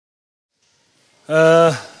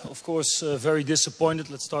Of course, very disappointed.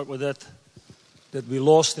 Let's start with that. That we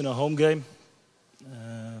lost in a home game.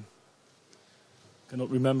 Cannot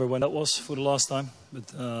remember when that was for the last time,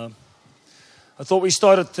 but I thought we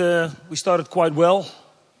started quite well.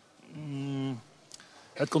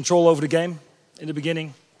 Had control over the game in the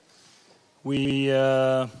beginning. We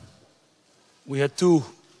had two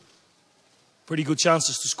pretty good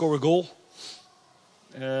chances to score a goal.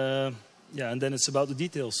 And then it's about the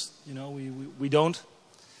details. You know, we don't.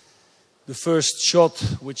 The first shot,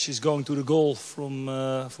 which is going to the goal from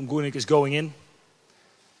Górnikiem, is going in.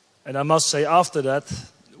 And I must say, after that,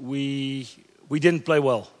 we didn't play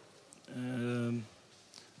well.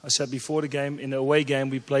 I said before the game, in the away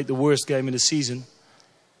game, we played the worst game in the season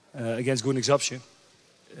against Górnikiem.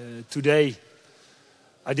 Today,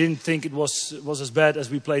 I didn't think it was as bad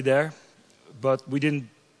as we played there, but we didn't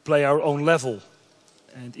play our own level.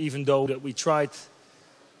 And even though that we tried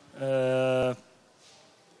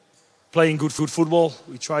playing good football,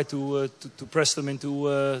 we tried to press them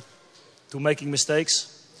into to making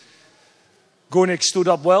mistakes. Górnik stood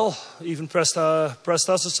up well, even pressed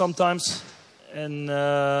us sometimes. And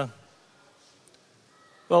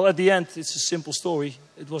well, at the end, it's a simple story.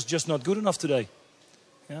 It was just not good enough today.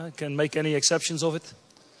 Yeah, I can't make any exceptions of it.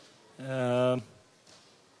 I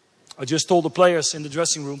just told the players in the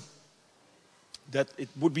dressing room that it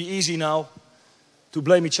would be easy now to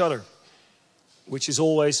blame each other, which is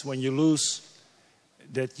always when you lose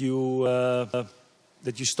that you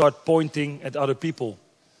start pointing at other people.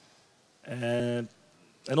 And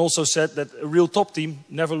also said that a real top team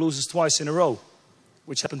never loses twice in a row,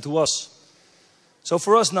 which happened to us. So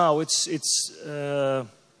for us now, it's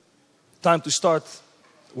time to start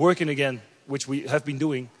working again, which we have been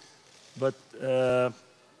doing, but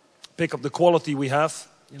pick up the quality we have.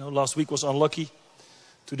 You know, last week was unlucky.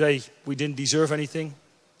 Today we didn't deserve anything.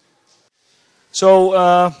 So,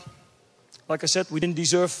 like I said, we didn't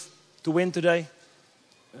deserve to win today.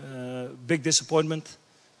 Big disappointment.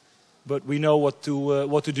 But we know what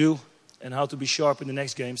to do and how to be sharp in the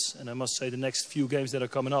next games. And I must say, the next few games that are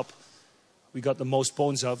coming up, we got the most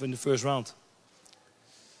points out in the first round.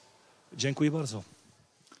 Dziękuję bardzo.